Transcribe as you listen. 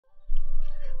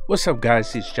What's up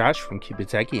guys, it's Josh from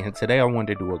KeepItTechie, and today I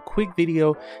wanted to do a quick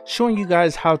video showing you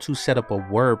guys how to set up a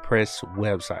WordPress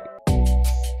website.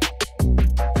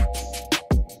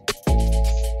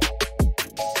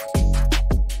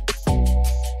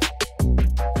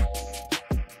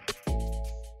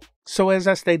 So as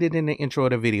I stated in the intro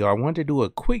of the video, I wanted to do a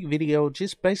quick video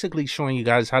just basically showing you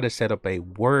guys how to set up a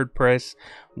WordPress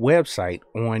website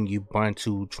on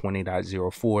Ubuntu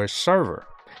 20.04 server.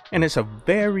 And it's a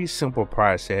very simple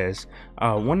process.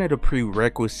 One of the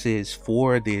prerequisites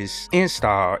for this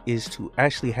install is to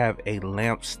actually have a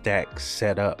LAMP stack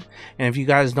set up. And if you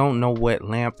guys don't know what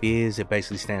LAMP is, it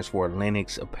basically stands for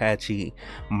Linux, Apache,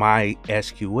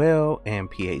 MySQL, and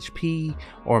PHP,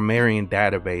 or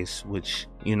MariaDB, which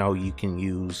you can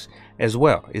use as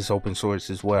well. It's open source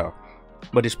as well,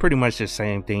 but it's pretty much the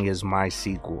same thing as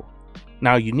MySQL.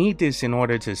 Now you need this in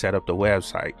order to set up the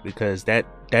website, because that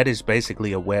is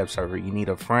basically a web server. You need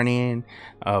a front end,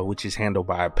 which is handled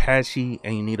by Apache,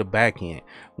 and you need a back end,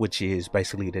 which is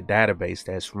basically the database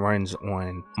that runs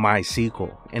on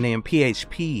MySQL. And then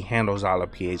PHP handles all the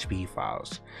PHP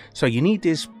files. So you need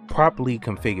this properly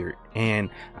configured. And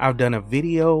I've done a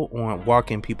video on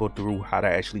walking people through how to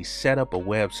actually set up a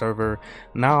web server.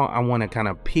 Now I want to kind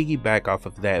of piggyback off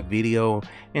of that video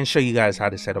and show you guys how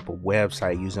to set up a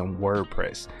website using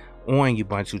WordPress on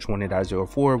Ubuntu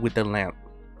 20.04 with the LAMP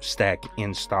stack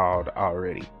installed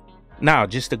already. Now,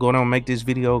 just to go on and make this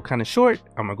video kind of short,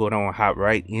 I'm gonna go on and hop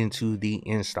right into the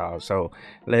install. So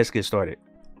let's get started.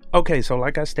 Okay, so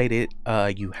like I stated,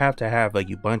 you have to have a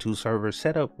Ubuntu server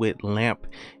set up with LAMP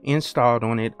installed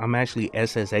on it. I'm actually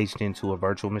SSH'd into a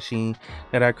virtual machine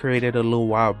that I created a little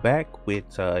while back with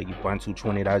Ubuntu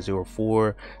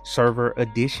 20.04 server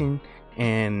edition,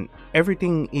 and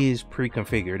everything is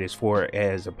pre-configured as far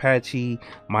as Apache,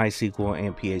 MySQL,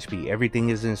 and PHP.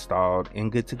 Everything is installed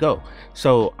and good to go.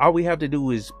 So all we have to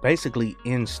do is basically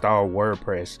install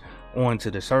WordPress onto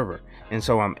the server. And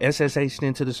so I'm SSH'd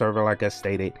into the server like I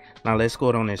stated. Now let's go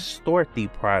on and start the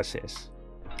process.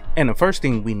 And the first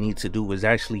thing we need to do is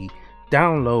actually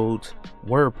download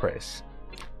WordPress.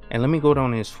 And let me go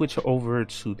down and switch over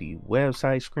to the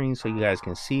website screen so you guys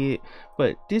can see it.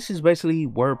 But this is basically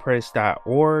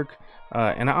wordpress.org.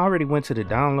 And I already went to the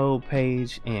download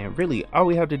page, and really all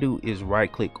we have to do is right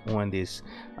click on this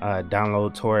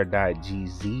download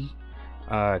tor.gz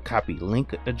copy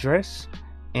link address.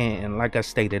 And like I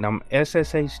stated, I'm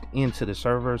SSH'd into the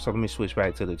server, so let me switch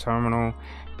back to the terminal,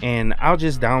 and I'll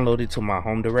just download it to my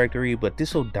home directory, but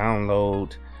this will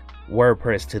download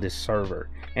WordPress to the server.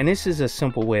 And this is a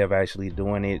simple way of actually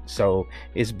doing it, so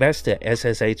it's best to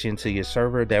SSH into your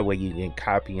server. That way you can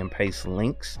copy and paste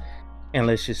links. And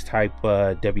let's just type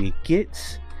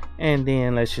wget, and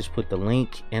then let's just put the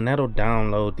link, and that'll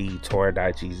download the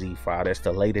tor.gz file. That's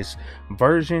the latest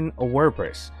version of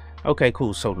WordPress. Okay,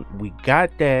 cool. So we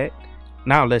got that.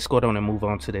 Now let's go down and move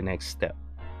on to the next step,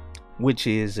 which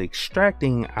is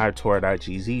extracting our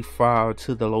tor.gz file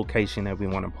to the location that we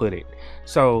want to put it.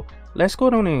 So let's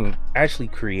go down and actually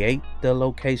create the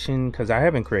location, because I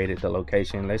haven't created the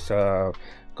location. Let's go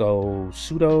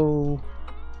sudo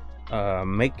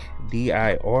make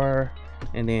dir,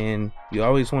 and then you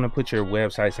always want to put your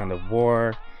websites under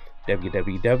var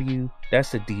www.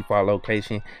 That's the default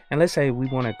location. And let's say we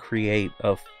want to create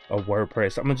a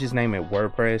WordPress. I'm gonna just name it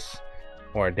WordPress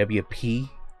or WP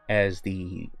as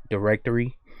the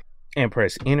directory, and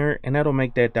press enter, and that'll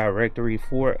make that directory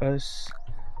for us.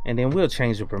 And then we'll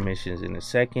change the permissions in a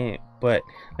second, but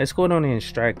let's go down and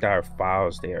extract our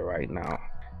files there right now.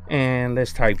 And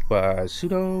let's type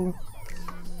sudo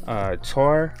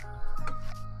tor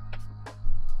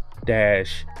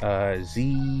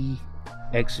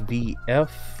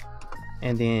 -zxvf,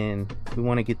 and then we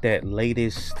want to get that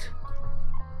latest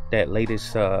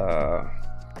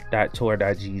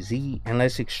 .tor.gz, and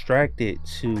let's extract it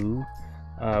to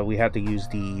we have to use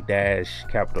the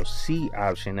 -C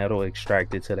option. That'll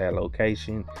extract it to that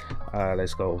location.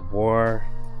 Let's go var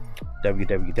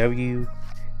www,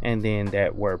 and then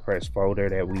that WordPress folder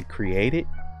that we created,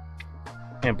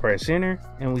 and press enter,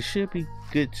 and we should be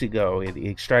good to go. It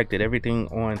extracted everything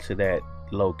onto that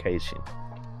location.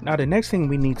 Now the next thing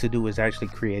we need to do is actually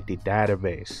create the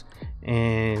database,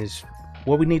 and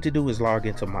what we need to do is log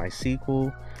into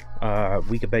MySQL.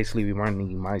 We could basically be running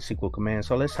the MySQL command.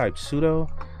 So let's type sudo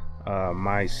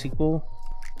MySQL,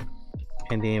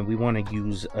 and then we want to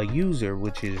use a user,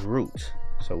 which is root.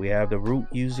 So we have the root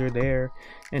user there,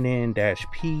 and then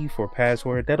 -p for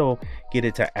password. That'll get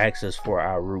it to access for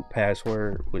our root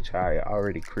password, which I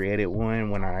already created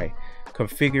one when I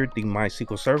configured the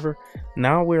MySQL server.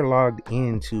 Now we're logged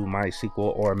into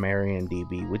MySQL or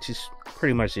MariaDB, which is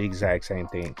pretty much the exact same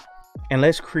thing. And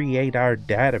let's create our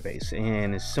database.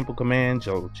 And it's simple command.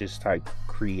 You'll just type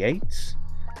create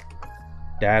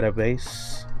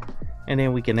database, and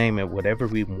then we can name it whatever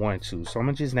we want to. So I'm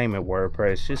gonna just name it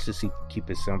WordPress just to keep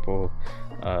it simple.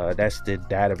 That's the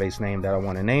database name that I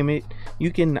want to name it.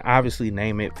 You can obviously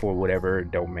name it for whatever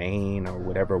domain or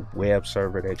whatever web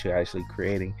server that you're actually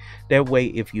creating. That way,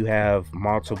 if you have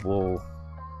multiple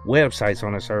websites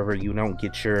on a server, you don't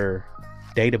get your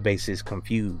databases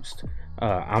confused.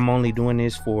 I'm only doing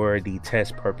this for the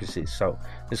test purposes. So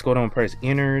let's go down and press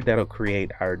enter. That'll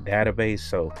create our database.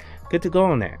 So good to go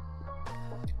on that.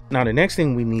 Now the next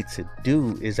thing we need to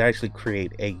do is actually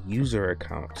create a user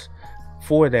account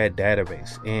for that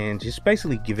database and just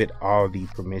basically give it all the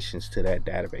permissions to that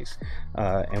database.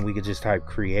 And we could just type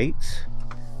create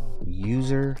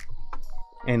user,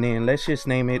 and then let's just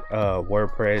name it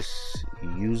WordPress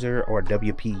user or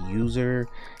WP user,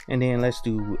 and then let's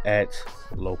do at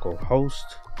localhost,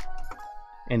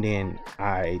 and then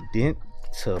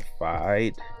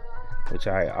identified, which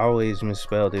I always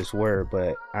misspell this word,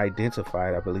 but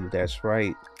identified, I believe that's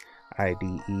right.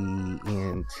 IDENTIFIED,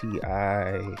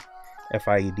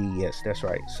 yes, that's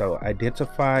right. So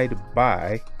identified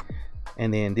by,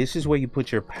 and then this is where you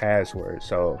put your password.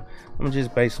 So I'm gonna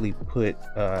just basically put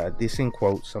this in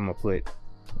quotes. I'm gonna put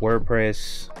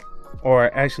WordPress,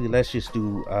 or actually let's just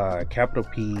do capital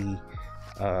P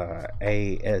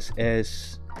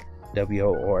ASS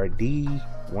WORD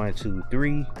 1 2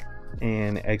 3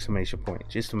 and exclamation point,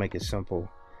 just to make it simple.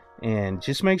 And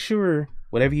just make sure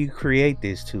whatever you create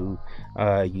this to,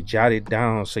 you jot it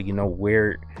down so you know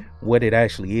what it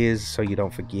actually is, so you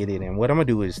don't forget it. And what I'm gonna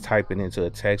do is type it into a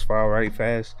text file right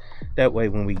fast. That way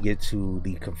when we get to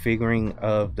the configuring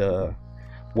of the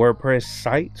WordPress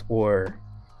site, or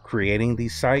creating the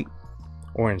site,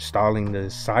 or installing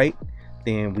the site,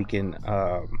 then we can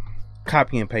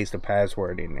copy and paste the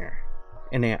password in there.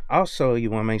 And then also you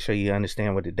want to make sure you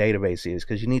understand what the database is,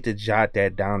 because you need to jot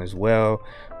that down as well,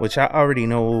 which I already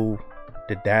know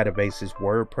the database is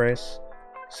WordPress,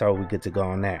 so we're good to go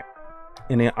on that.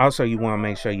 And then also you want to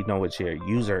make sure you know what your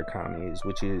user account is,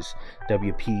 which is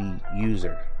WP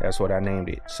user. That's what I named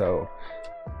it. So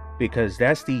because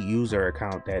that's the user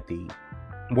account that the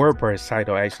WordPress site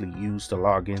will actually use to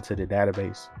log into the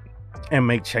database and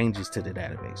make changes to the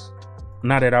database.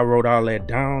 Now that I wrote all that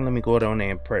down, let me go down there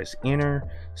and press enter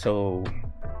so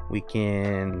we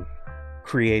can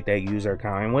create that user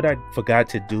account. And what I forgot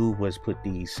to do was put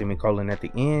the semicolon at the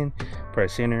end,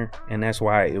 press enter, and that's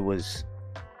why it was,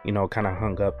 you know, kind of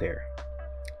hung up there.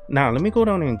 Now let me go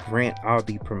down and grant all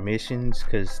the permissions,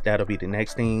 because that'll be the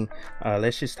next thing.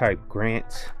 Let's just type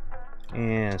grant,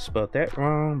 and spelled that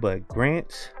wrong, but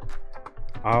grant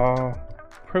all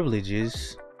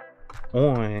privileges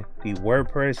on the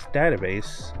WordPress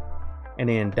database, and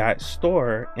then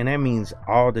 .store, and that means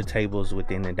all the tables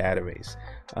within the database,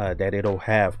 that it'll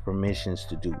have permissions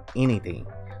to do anything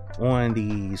on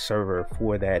the server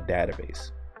for that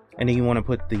database. And then you want to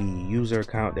put the user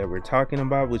account that we're talking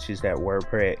about, which is that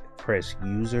WordPress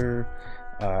user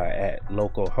at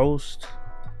localhost,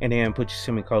 and then put your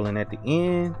semicolon at the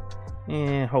end.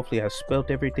 And hopefully I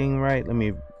spelled everything right. Let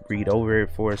me read over it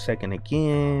for a second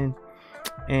again,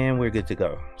 and we're good to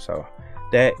go. So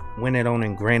that went it on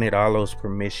and granted all those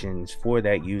permissions for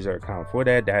that user account for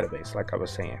that database, like I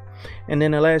was saying. And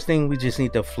then the last thing, we just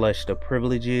need to flush the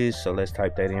privileges. So let's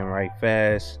type that in right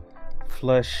fast.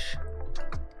 Flush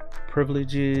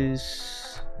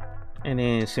privileges, and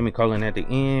then semicolon at the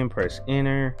end, press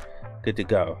enter, good to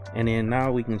go. And then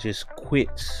now we can just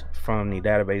quit from the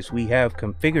database. We have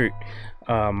configured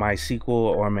MySQL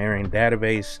or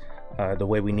MariaDB the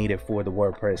way we need it for the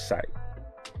WordPress site.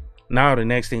 Now the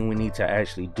next thing we need to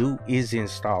actually do is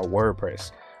install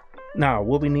WordPress. Now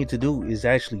what we need to do is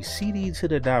actually cd to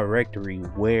the directory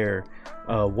where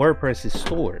WordPress is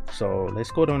stored. So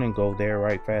let's go down and go there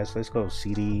right fast. Let's go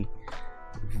cd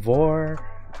var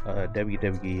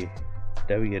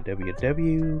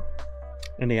www,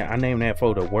 and then I name that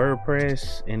folder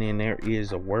WordPress, and then there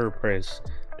is a WordPress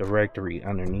directory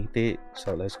underneath it.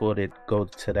 So let's go to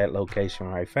that location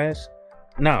right fast.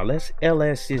 Now let's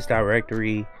ls this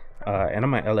directory, and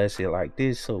I'm gonna ls it like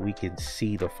this so we can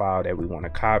see the file that we want to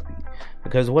copy,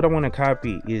 because what I want to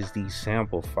copy is the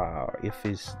sample file. If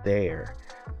it's there,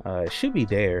 it should be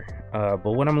there,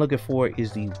 but what I'm looking for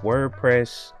is the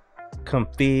WordPress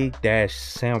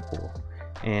config-sample,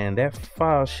 and that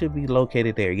file should be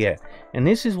located there. Yeah, and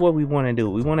this is what we want to do.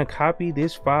 We want to copy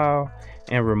this file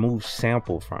and remove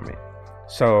sample from it.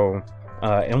 So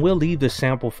and we'll leave the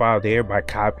sample file there by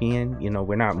copying. You know,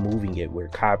 we're not moving it, we're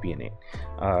copying it.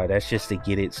 That's just to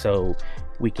get it so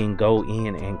we can go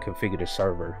in and configure the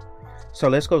server. So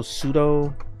let's go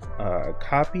sudo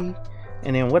copy,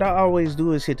 and then what I always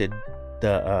do is hit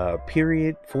the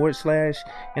period /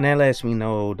 and that lets me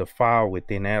know the file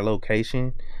within that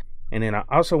location. And then I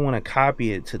also want to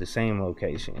copy it to the same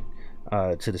location.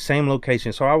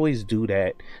 So I always do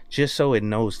that just so it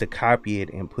knows to copy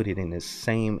it and put it in the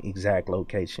same exact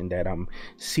location that I'm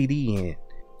CD in.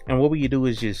 And what we do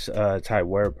is just type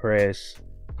WordPress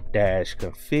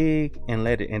 -config and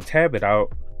let it, and tab it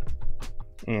out.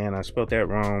 And I spelled that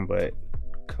wrong, but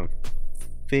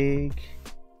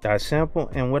config.sample.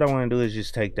 And what I want to do is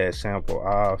just take that sample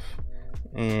off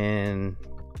and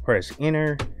press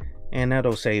enter, and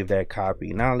that'll save that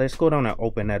copy. Now let's go down and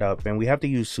open that up, and we have to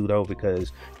use sudo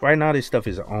because right now this stuff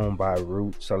is owned by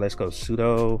root. So let's go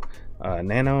sudo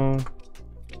nano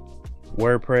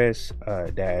WordPress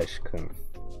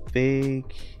 -config,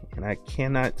 and I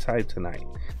cannot type tonight,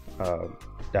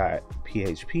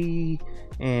 .php,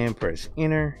 and press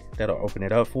enter. That'll open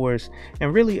it up for us.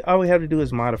 And really all we have to do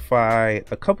is modify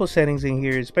a couple settings in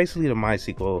here. It's basically the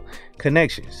MySQL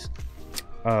connections.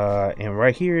 And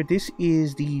right here, this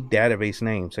is the database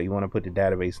name. So you want to put the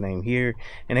database name here,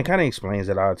 and it kind of explains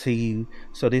it all to you.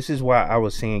 So this is why I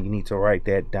was saying you need to write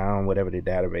that down, whatever the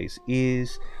database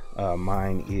is.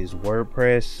 Mine is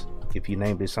WordPress. If you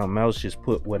named it something else, just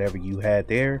put whatever you had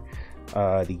there.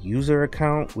 The user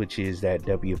account, which is that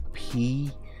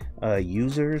WP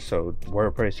user, so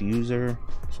WordPress user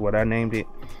is what I named it.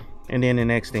 And then the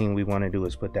next thing we want to do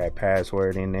is put that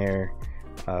password in there,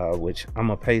 which I'm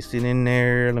gonna paste it in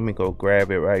there. Let me go grab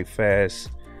it right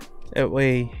fast, that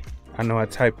way I know I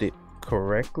typed it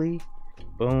correctly.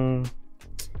 Boom,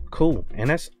 cool.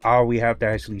 And that's all we have to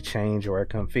actually change or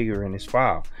configure in this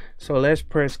file. So let's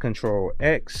press Control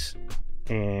X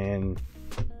and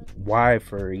Y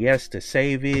for yes to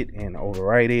save it and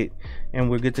overwrite it, and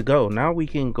we're good to go. Now we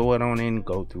can go on and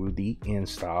go through the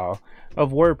install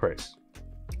of WordPress.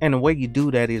 And the way you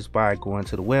do that is by going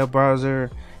to the web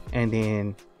browser and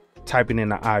then typing in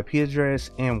the IP address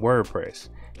and WordPress,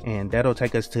 and that'll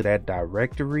take us to that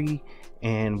directory,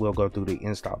 and we'll go through the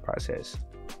install process.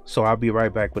 So I'll be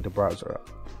right back with the browser up.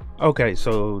 Okay,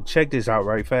 so check this out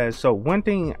right fast. So one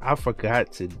thing I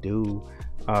forgot to do,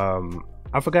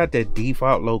 I forgot the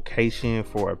default location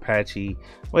for Apache.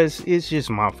 Well, it's just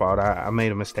my fault. I made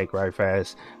a mistake right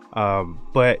fast.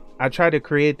 But I tried to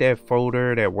create that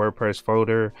folder, that WordPress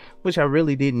folder, which I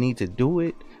really didn't need to do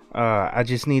it. I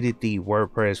just needed the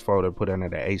WordPress folder put under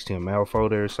the HTML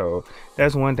folder. So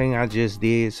that's one thing I just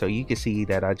did. So you can see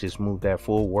that I just moved that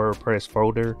full WordPress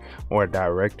folder or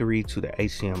directory to the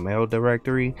HTML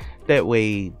directory. That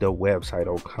way the website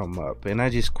will come up. And I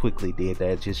just quickly did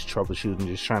that, just troubleshooting,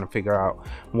 just trying to figure out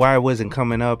why it wasn't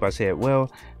coming up. I said,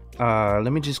 well,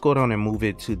 let me just go down and move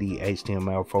it to the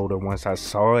HTML folder once I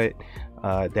saw it.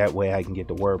 That way I can get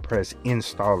the WordPress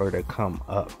installer to come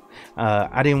up.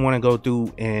 I didn't want to go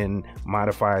through and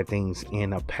modify things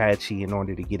in Apache in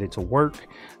order to get it to work.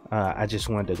 I just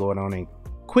wanted to go down and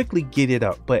quickly get it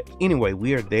up. But anyway,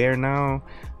 we are there now.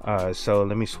 So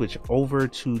let me switch over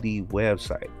to the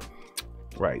website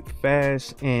right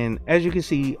fast. And as you can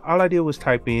see, all I did was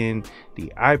type in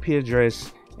the IP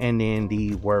address and then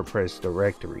the WordPress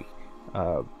directory,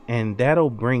 and that'll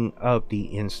bring up the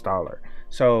installer.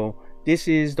 So this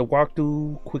is the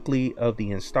walkthrough quickly of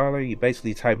the installer. You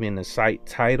basically type in the site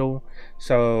title.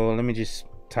 So let me just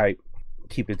type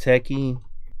KeepItTechie,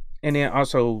 and then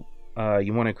also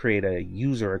you want to create a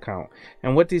user account.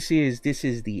 And what this is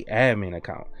the admin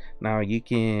account. Now you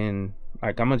can,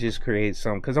 like, I'm gonna just create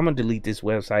some because I'm gonna delete this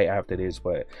website after this,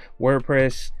 but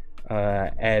WordPress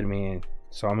admin.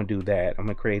 So I'm gonna do that. I'm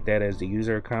gonna create that as the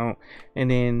user account, and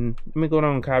then let me go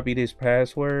down and copy this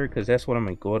password because that's what I'm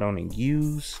gonna go down and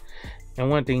use. And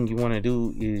one thing you want to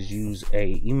do is use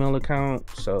a email account.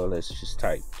 So let's just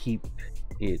type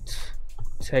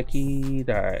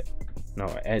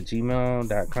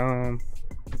keepitechie@gmail.com.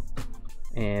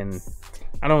 And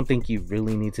I don't think you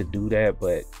really need to do that,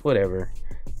 but whatever.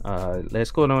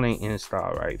 Let's go on and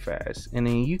install right fast, and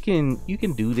then you can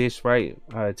do this right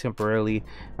temporarily.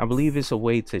 I believe it's a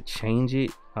way to change it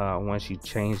once you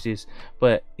change this,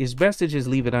 but it's best to just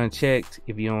leave it unchecked.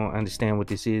 If you don't understand what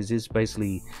this is, it's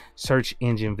basically search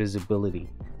engine visibility,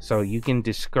 so you can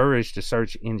discourage the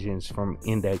search engines from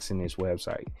indexing this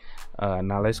website.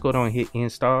 Now let's go down and hit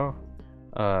install.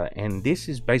 And this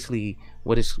is basically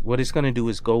what it's going to do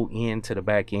is go into the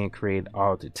back end, create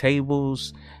all the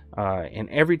tables and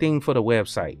everything for the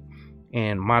website,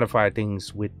 and modify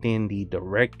things within the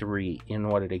directory in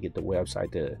order to get the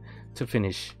website to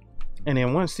finish. And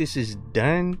then once this is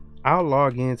done, I'll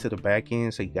log into the back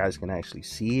end so you guys can actually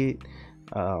see it.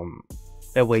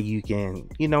 That way you can,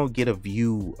 you know, get a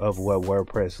view of what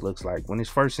WordPress looks like when it's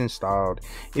first installed,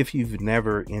 if you've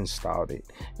never installed it.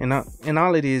 And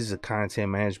all it is a content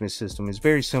management system. It's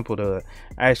very simple to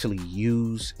actually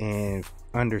use and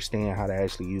understand how to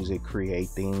actually use it, create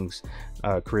things,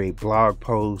 create blog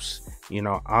posts, you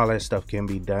know, all that stuff can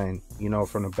be done, you know,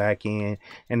 from the back end.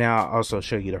 And now I'll also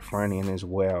show you the front end as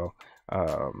well.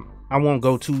 I won't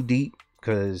go too deep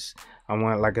because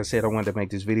like I said, I wanted to make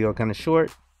this video kind of short.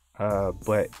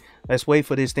 But let's wait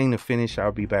for this thing to finish.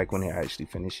 I'll be back when it actually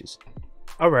finishes.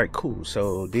 All right, cool.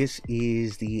 So this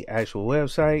is the actual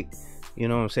website, you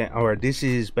know what I'm saying? Or this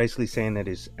is basically saying that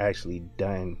it's actually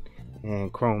done,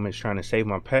 and Chrome is trying to save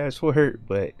my password.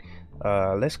 But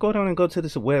let's go down and go to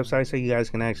this website so you guys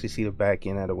can actually see the back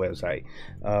end of the website.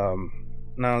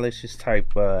 Now let's just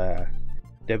type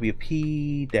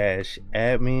wp-admin,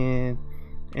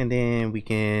 and then we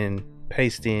can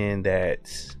paste in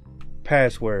that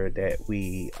password that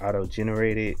we auto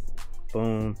generated.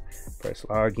 Boom, press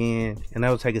login, and that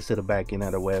will take us to the back end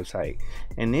of the website.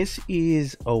 And this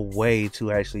is a way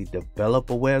to actually develop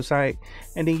a website,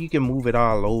 and then you can move it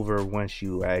all over once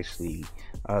you actually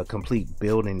complete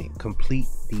building it, complete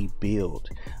the build.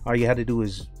 All you have to do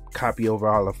is copy over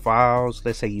all the files.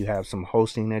 Let's say you have some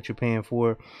hosting that you're paying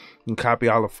for, you can copy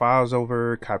all the files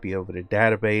over, copy over the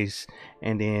database,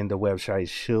 and then the website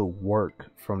should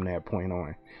work from that point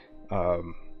on.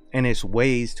 And it's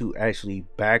ways to actually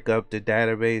back up the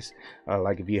database.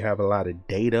 Like if you have a lot of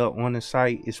data on the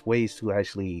site, it's ways to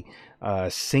actually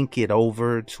sync it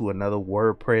over to another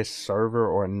WordPress server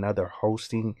or another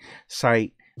hosting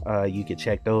site. You can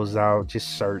check those out,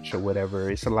 just search or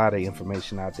whatever. It's a lot of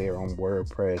information out there on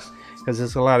WordPress because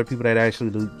there's a lot of people that actually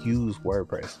use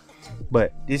WordPress.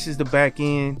 But this is the back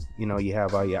end. You know, you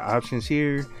have all your options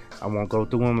here. I won't go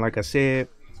through them like I said.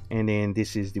 And then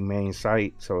this is the main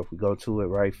site. So if we go to it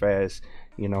right fast,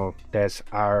 you know, that's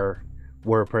our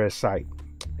WordPress site.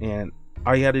 And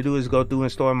all you have to do is go through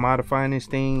and start modifying this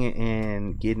thing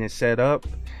and getting it set up,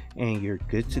 and you're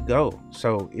good to go.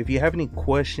 So if you have any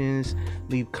questions,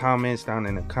 leave comments down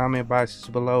in the comment boxes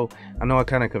below. I know I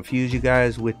kind of confused you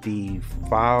guys with the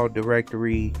file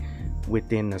directory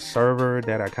within the server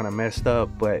that I kind of messed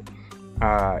up, but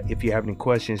if you have any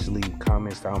questions, leave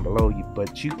comments down below.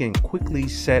 But you can quickly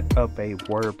set up a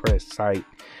WordPress site,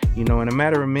 you know, in a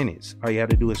matter of minutes. All you have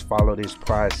to do is follow this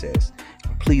process.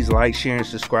 Please like, share, and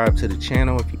subscribe to the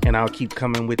channel, and I'll keep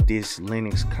coming with this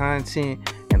Linux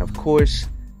content. And of course,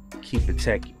 keep it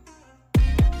techie.